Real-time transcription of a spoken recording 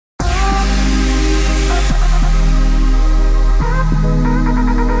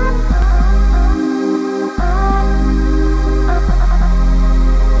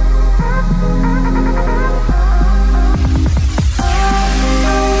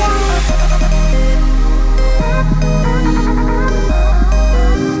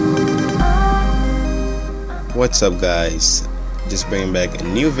What's up, guys? Just bringing back a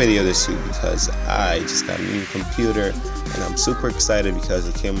new video this week because I just got a new computer and I'm super excited because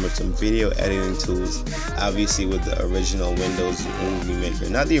it came with some video editing tools, obviously with the original Windows Movie Maker,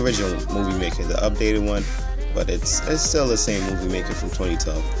 not the original Movie Maker, the updated one, but it's still the same Movie Maker from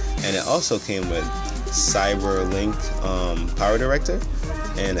 2012. And it also came with Cyberlink Power Director,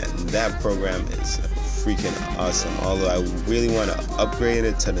 and that program is freaking awesome. Although I really want to upgrade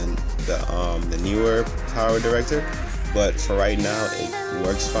it to the newer Power Director, but for right now it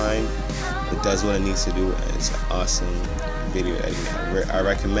works fine. It does what it needs to do, and it's an awesome video editing. I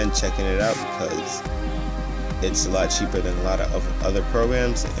recommend checking it out because it's a lot cheaper than a lot of other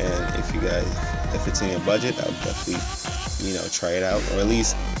programs, and if it's in your budget, I would definitely try it out, or at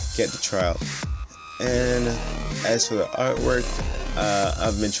least get the trial. And as for the artwork,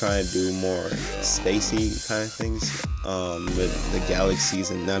 I've been trying to do more spacey kind of things with the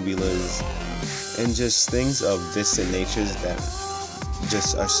galaxies and nebulas and just things of distant natures that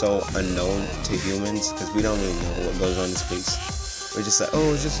just are so unknown to humans, because we don't really know what goes on in space. We're just like,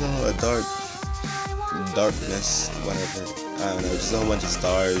 oh, it's just a darkness, whatever. I don't know, just a whole bunch of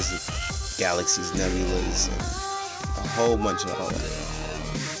stars, galaxies, nebulas, and a whole bunch of all that.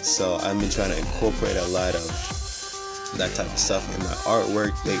 So I've been trying to incorporate a lot of that type of stuff in my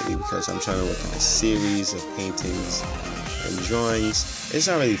artwork lately because I'm trying to work on a series of paintings and drawings. It's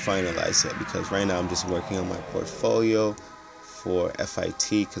not really finalized yet because right now I'm just working on my portfolio for FIT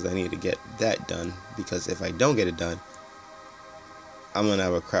because I need to get that done, because if I don't get it done, I'm gonna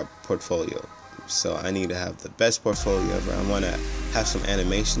have a crap portfolio. So I need to have the best portfolio ever. I want to have some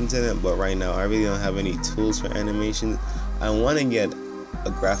animations in it, but right now I really don't have any tools for animations. I want to get a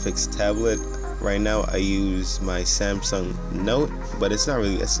graphics tablet. Right now I use my Samsung Note, but it's not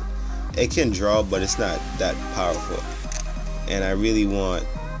really, it can draw, but it's not that powerful. And I really want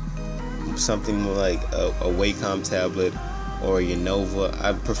something more like a Wacom tablet or a Unova.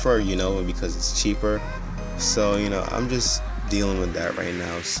 I prefer Unova because it's cheaper. So I'm just dealing with that right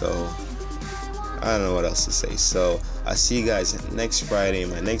now, so I don't know what else to say. So I'll see you guys next Friday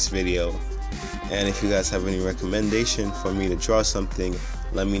in my next video. And if you guys have any recommendation for me to draw something,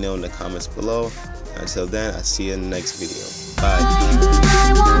 let me know in the comments below. Until then, I'll see you in the next video.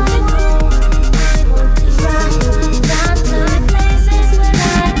 Bye.